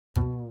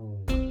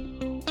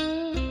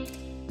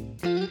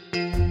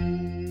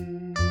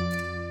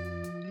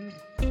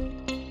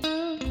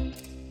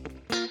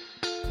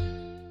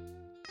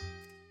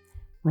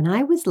When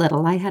I was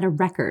little, I had a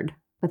record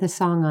with a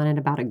song on it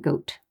about a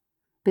goat.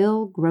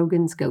 Bill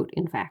Grogan's goat,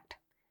 in fact.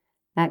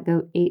 That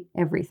goat ate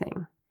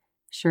everything.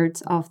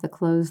 Shirts off the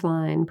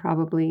clothesline,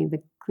 probably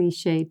the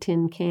cliche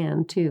tin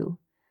can, too.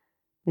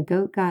 The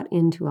goat got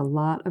into a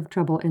lot of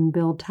trouble, and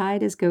Bill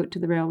tied his goat to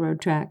the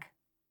railroad track.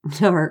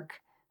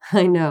 Dark,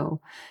 I know,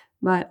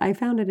 but I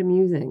found it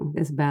amusing,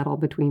 this battle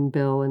between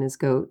Bill and his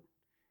goat.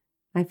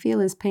 I feel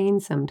his pain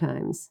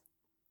sometimes.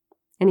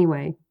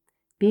 Anyway,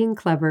 being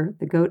clever,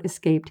 the goat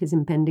escaped his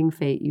impending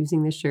fate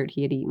using the shirt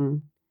he had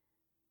eaten.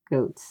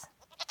 Goats.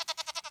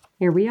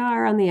 Here we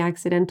are on the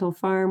accidental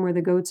farm where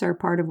the goats are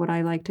part of what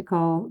I like to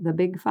call the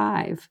Big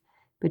Five.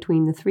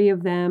 Between the 3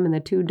 of them and the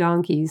 2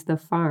 donkeys, the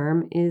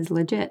farm is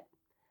legit.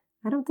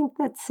 I don't think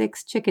that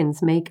 6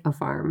 chickens make a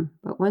farm,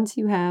 but once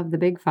you have the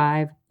Big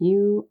Five,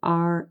 you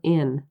are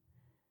in.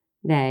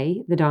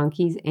 They, the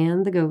donkeys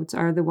and the goats,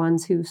 are the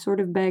ones who sort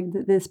of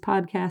begged this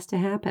podcast to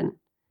happen.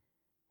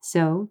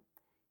 So,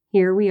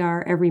 here we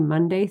are every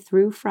Monday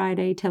through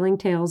Friday telling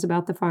tales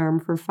about the farm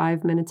for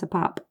 5 minutes a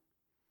pop.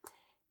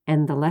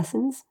 And the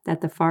lessons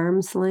that the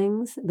farm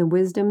slings, the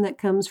wisdom that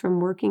comes from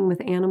working with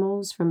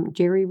animals, from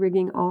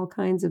jerry-rigging all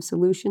kinds of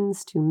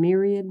solutions to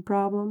myriad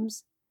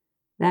problems,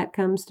 that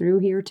comes through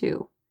here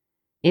too.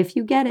 If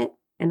you get it,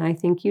 and I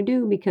think you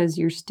do because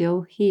you're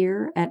still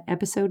here at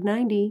episode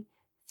 90,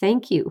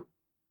 thank you.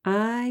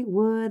 I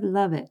would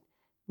love it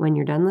when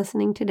you're done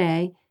listening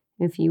today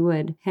if you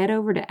would head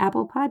over to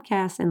Apple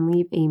Podcasts and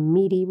leave a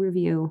meaty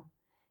review.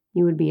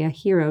 You would be a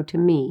hero to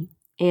me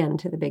and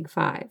to the Big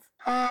Five.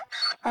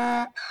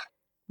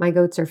 My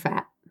goats are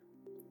fat.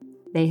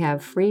 They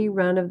have free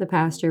run of the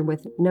pasture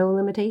with no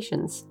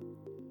limitations.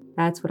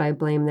 That's what I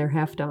blame their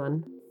heft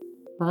on.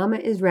 Mama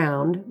is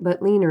round,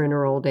 but leaner in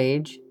her old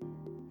age.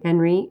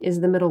 Henry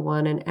is the middle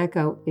one, and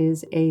Echo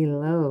is a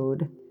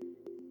load.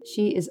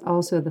 She is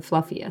also the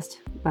fluffiest,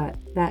 but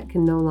that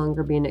can no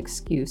longer be an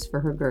excuse for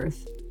her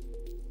girth.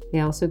 They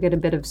also get a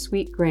bit of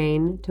sweet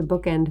grain to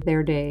bookend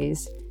their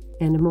days,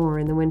 and more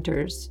in the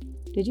winters.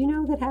 Did you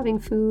know that having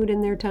food in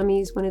their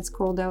tummies when it's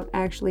cold out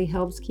actually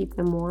helps keep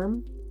them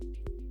warm?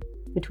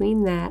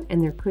 Between that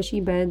and their cushy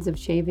beds of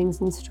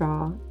shavings and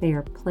straw, they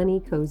are plenty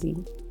cozy.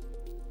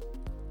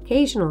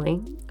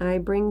 Occasionally, I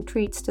bring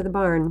treats to the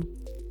barn.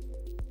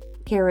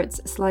 Carrots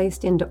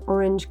sliced into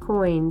orange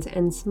coins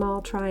and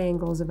small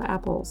triangles of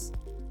apples,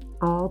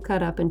 all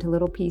cut up into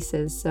little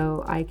pieces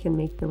so I can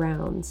make the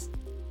rounds.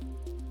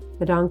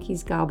 The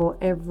donkeys gobble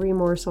every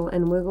morsel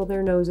and wiggle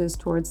their noses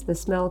towards the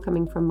smell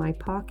coming from my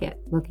pocket,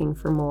 looking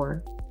for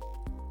more.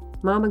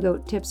 Mama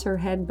goat tips her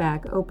head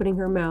back, opening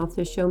her mouth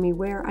to show me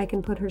where I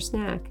can put her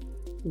snack,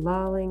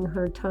 lolling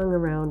her tongue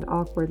around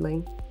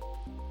awkwardly.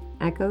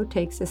 Echo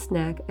takes a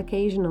snack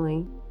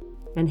occasionally,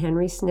 and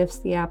Henry sniffs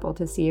the apple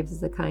to see if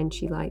it's the kind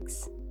she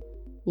likes.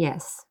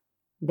 Yes,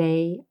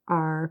 they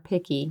are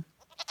picky.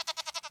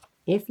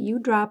 If you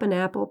drop an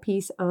apple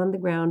piece on the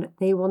ground,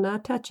 they will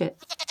not touch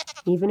it.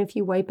 Even if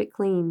you wipe it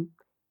clean,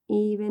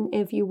 even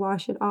if you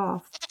wash it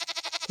off.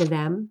 To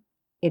them,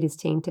 it is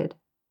tainted.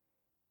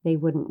 They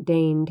wouldn't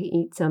deign to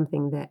eat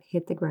something that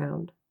hit the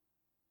ground.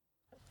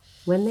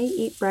 When they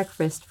eat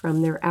breakfast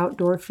from their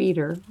outdoor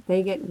feeder,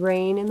 they get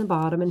grain in the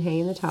bottom and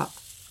hay in the top.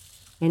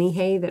 Any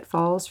hay that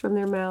falls from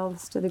their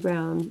mouths to the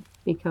ground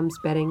becomes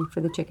bedding for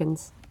the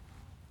chickens.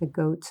 The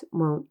goats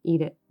won't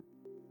eat it.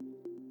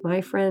 My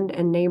friend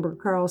and neighbor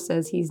Carl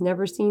says he's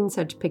never seen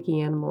such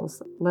picky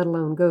animals, let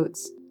alone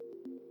goats.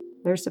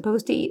 They're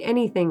supposed to eat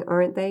anything,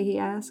 aren't they, he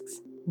asks.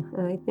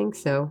 I think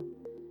so,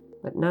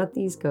 but not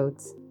these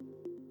goats.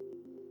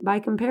 By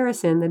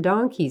comparison, the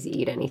donkeys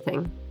eat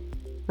anything.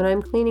 When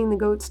I'm cleaning the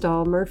goat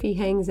stall, Murphy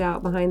hangs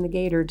out behind the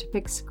gator to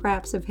pick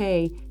scraps of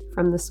hay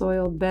from the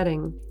soiled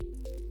bedding.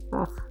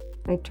 Ugh,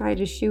 I try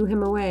to shoo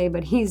him away,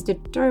 but he's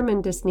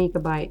determined to sneak a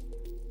bite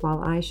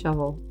while I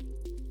shovel.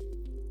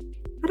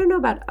 I don't know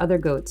about other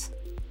goats,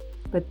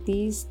 but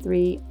these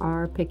 3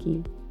 are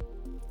picky.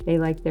 They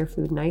like their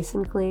food nice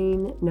and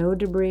clean, no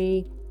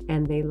debris,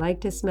 and they like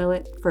to smell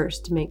it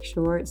first to make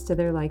sure it's to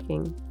their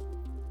liking.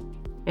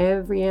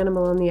 Every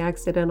animal on the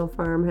accidental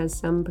farm has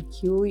some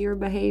peculiar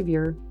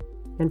behavior,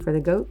 and for the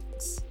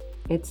goats,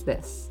 it's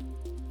this.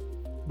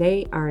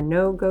 They are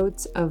no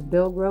goats of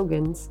Bill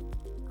Grogan's.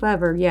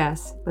 Clever,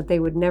 yes, but they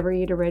would never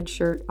eat a red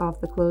shirt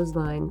off the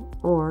clothesline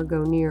or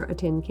go near a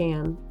tin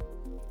can.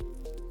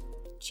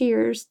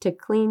 Cheers to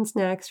clean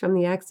snacks from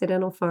the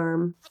accidental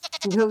farm.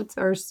 Goats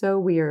are so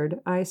weird,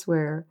 I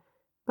swear.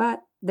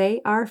 But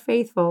they are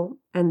faithful,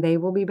 and they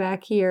will be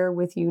back here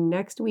with you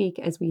next week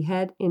as we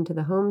head into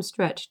the home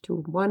stretch to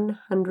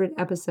 100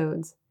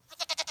 episodes.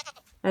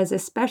 As a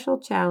special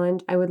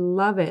challenge, I would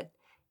love it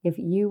if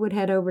you would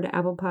head over to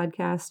Apple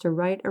Podcasts to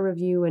write a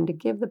review and to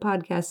give the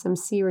podcast some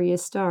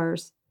serious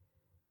stars.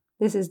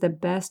 This is the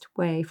best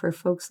way for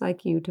folks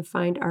like you to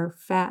find our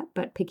fat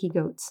but picky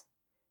goats.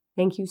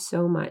 Thank you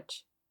so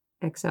much.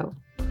 XO.